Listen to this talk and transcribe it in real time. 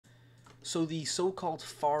So the so-called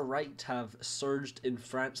far right have surged in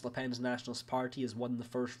France. Le Pen's Nationalist Party has won the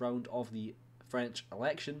first round of the French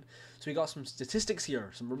election. So we got some statistics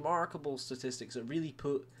here, some remarkable statistics that really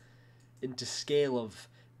put into scale of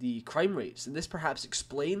the crime rates, and this perhaps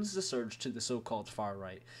explains the surge to the so-called far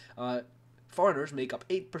right. Foreigners make up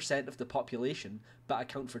 8% of the population, but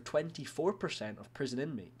account for 24% of prison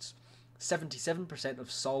inmates. 77%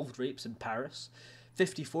 of solved rapes in Paris,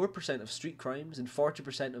 54% of street crimes, and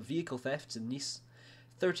 40% of vehicle thefts in Nice,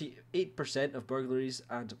 38% of burglaries,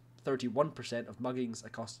 and 31% of muggings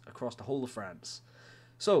across the whole of France.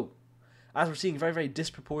 So, as we're seeing very, very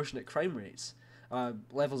disproportionate crime rates,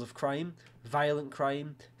 levels of crime, violent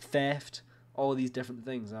crime, theft, all of these different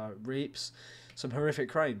things, rapes, some horrific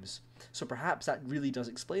crimes. So perhaps that really does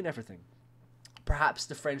explain everything. Perhaps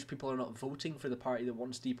the French people are not voting for the party that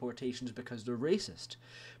wants deportations because they're racist.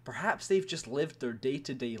 Perhaps they've just lived their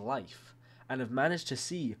day-to-day life and have managed to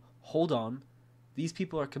see, hold on, these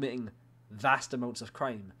people are committing vast amounts of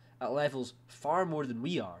crime at levels far more than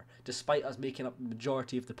we are, despite us making up the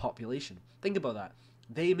majority of the population. Think about that.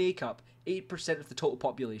 They make up 8% of the total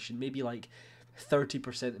population, maybe like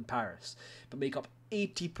 30% in Paris, but make up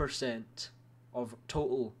 80% of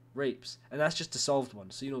total rapes. And that's just the solved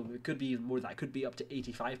ones. So, it could be even more than that. It could be up to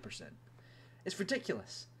 85%. It's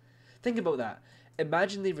ridiculous. Think about that.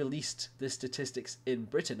 Imagine they released the statistics in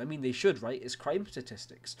Britain. I mean, they should, right? It's crime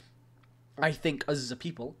statistics. I think us as a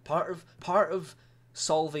people, part of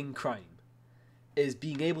solving crime is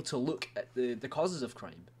being able to look at the causes of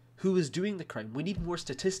crime. Who is doing the crime? We need more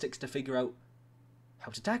statistics to figure out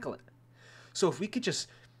how to tackle it. So if we could just,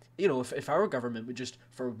 if our government would just,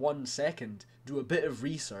 for 1 second, do a bit of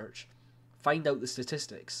research, find out the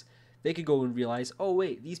statistics, they could go and realize, oh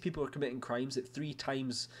wait, these people are committing crimes at 3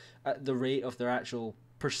 times at the rate of their actual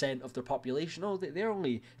percent of their population. Oh, they're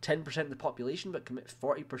only 10% of the population, but commit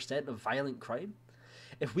 40% of violent crime.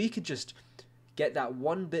 If we could just get that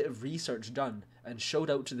one bit of research done and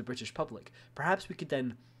showed out to the British public, perhaps we could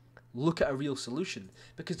then look at a real solution,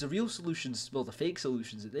 because the real solutions, well, the fake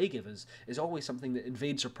solutions that they give us, is always something that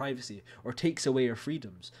invades our privacy or takes away our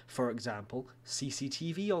freedoms. For example,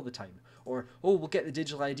 CCTV all the time, or we'll get the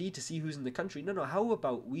digital ID to see who's in the country. No, how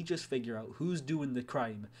about we just figure out who's doing the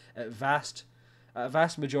crime at a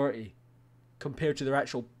vast majority compared to their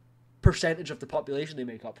actual percentage of the population they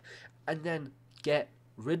make up, and then get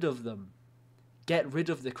rid of them, get rid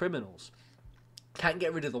of the criminals. Can't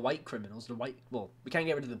get rid of the white criminals. We can't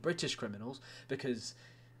get rid of the British criminals because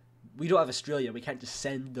we don't have Australia. We can't just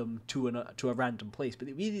send them to a random place.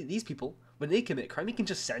 But these people, when they commit crime, we can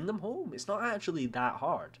just send them home. It's not actually that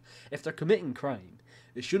hard. If they're committing crime,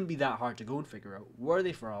 it shouldn't be that hard to go and figure out where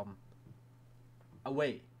they're from,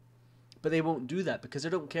 away. But they won't do that because they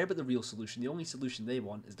don't care about the real solution. The only solution they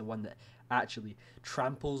want is the one that actually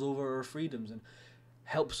tramples over our freedoms and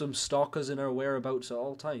helps them stalk us in our whereabouts at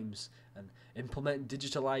all times, and implement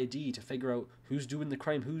digital ID to figure out who's doing the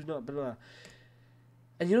crime, who's not, blah, blah.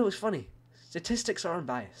 And what's funny? Statistics are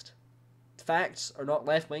unbiased. Facts are not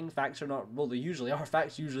left-wing, facts are not, well, they usually are.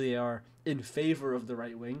 Facts usually are in favour of the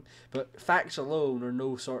right wing, but facts alone are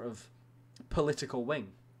no sort of political wing.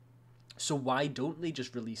 So why don't they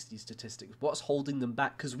just release these statistics? What's holding them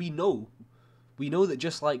back? Because we know that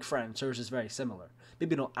just like France, ours is very similar.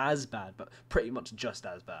 Maybe not as bad, but pretty much just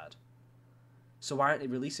as bad. So why aren't they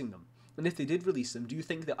releasing them? And if they did release them, do you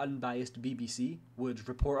think the unbiased BBC would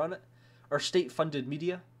report on it? Or state-funded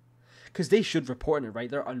media? Because they should report on it, right?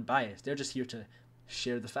 They're unbiased. They're just here to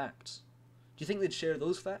share the facts. Do you think they'd share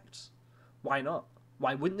those facts? Why not?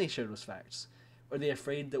 Why wouldn't they share those facts? Are they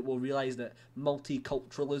afraid that we'll realise that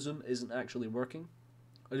multiculturalism isn't actually working?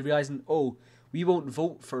 Are they realising, we won't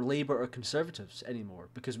vote for Labour or Conservatives anymore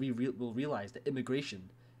because will realise that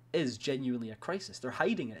immigration is genuinely a crisis. They're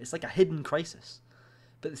hiding it. It's like a hidden crisis.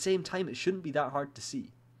 But at the same time, it shouldn't be that hard to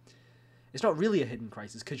see. It's not really a hidden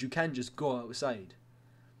crisis because you can just go outside.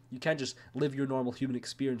 You can just live your normal human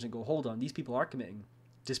experience and go, hold on, these people are committing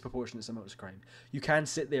disproportionate amounts of crime. You can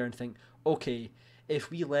sit there and think, okay,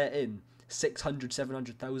 if we let in 600,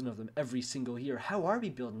 700,000 of them every single year, how are we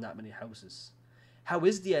building that many houses? How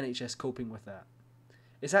is the NHS coping with that?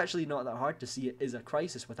 It's actually not that hard to see it is a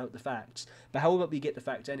crisis without the facts. But how about we get the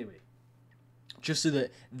facts anyway? Just so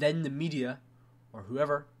that then the media, or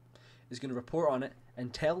whoever, is going to report on it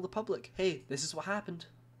and tell the public, hey, this is what happened.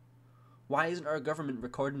 Why isn't our government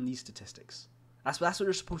recording these statistics? That's what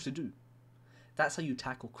they're supposed to do. That's how you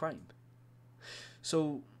tackle crime.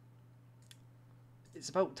 So, it's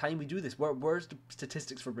about time we do this. Where's the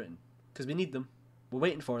statistics for Britain? Because we need them. We're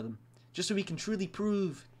waiting for them. Just so we can truly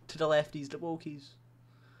prove to the lefties, the wokies,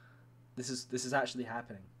 this is actually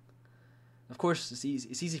happening. Of course, it's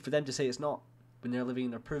easy for them to say it's not when they're living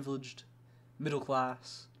in their privileged, middle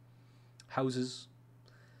class houses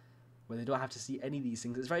where they don't have to see any of these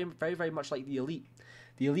things. It's very, very, very much like the elite.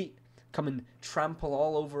 The elite come and trample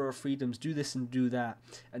all over our freedoms, do this and do that,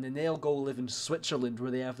 and then they'll go live in Switzerland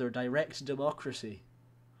where they have their direct democracy,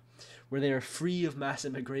 where they are free of mass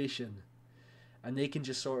immigration, and they can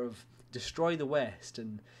just sort of destroy the West.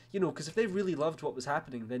 And, you know, because if they really loved what was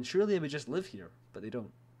happening, then surely they would just live here, but they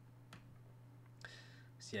don't.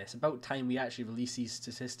 So yeah, it's about time we actually release these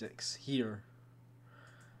statistics here.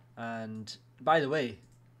 And by the way,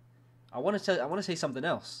 I want to say something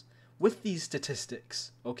else. With these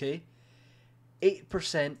statistics, okay,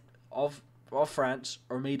 8% of France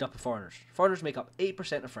are made up of foreigners. Foreigners make up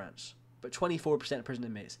 8% of France, but 24% of prison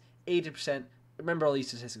inmates. 80%, remember all these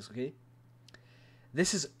statistics, okay?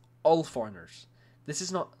 This is all foreigners. This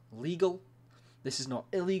is not legal. This is not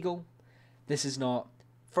illegal. This is not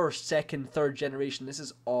first, second, third generation. This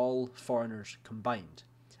is all foreigners combined.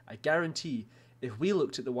 I guarantee if we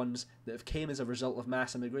looked at the ones that have came as a result of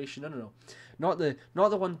mass immigration, not the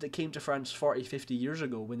ones that came to France 40, 50 years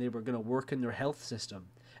ago when they were going to work in their health system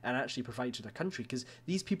and actually provide to their country, because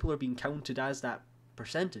these people are being counted as that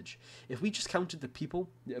percentage. If we just counted the people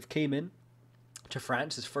that have came in to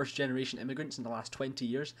France as first generation immigrants in the last 20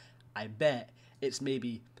 years, I bet it's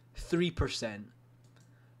maybe 3%,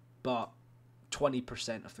 but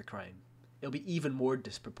 20% of the crime. It'll be even more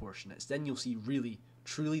disproportionate. Then you'll see really,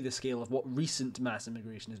 truly the scale of what recent mass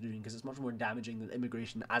immigration is doing, because it's much more damaging than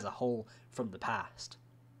immigration as a whole from the past.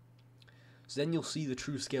 So then you'll see the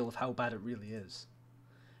true scale of how bad it really is,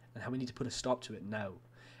 and how we need to put a stop to it now.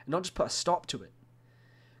 And not just put a stop to it.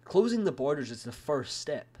 Closing the borders is the first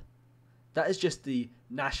step. That is just the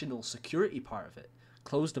national security part of it.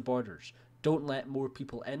 Close the borders. Don't let more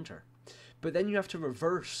people enter. But then you have to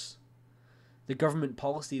reverse the government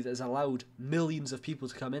policy that has allowed millions of people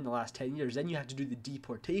to come in the last 10 years. Then you have to do the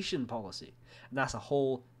deportation policy. And that's a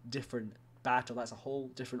whole different battle. That's a whole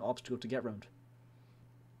different obstacle to get around.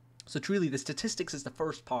 So truly, the statistics is the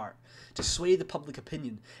first part to sway the public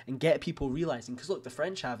opinion and get people realising. Because look, the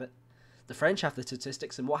French have it. The French have the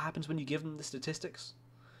statistics. And what happens when you give them the statistics?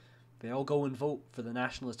 They all go and vote for the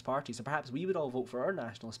Nationalist Party. So perhaps we would all vote for our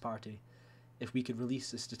Nationalist Party if we could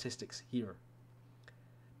release the statistics here.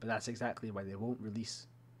 But that's exactly why they won't release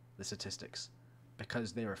the statistics.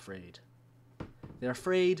 Because they're afraid. They're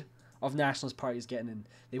afraid of nationalist parties getting in.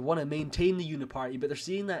 They want to maintain the uniparty, but they're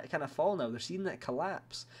seeing that kind of fall now. They're seeing that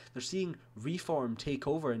collapse. They're seeing Reform take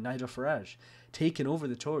over in Nigel Farage, taking over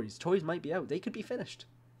the Tories. The Tories might be out. They could be finished.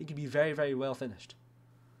 They could be very, very well finished.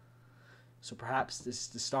 So perhaps this is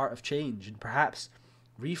the start of change, and perhaps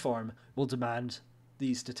Reform will demand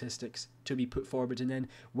these statistics to be put forward, and then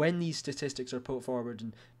when these statistics are put forward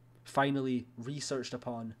and finally researched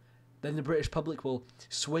upon, then the British public will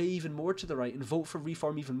sway even more to the right and vote for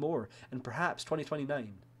Reform even more, and perhaps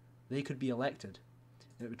 2029 they could be elected,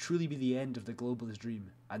 and it would truly be the end of the globalist dream,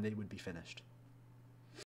 and they would be finished.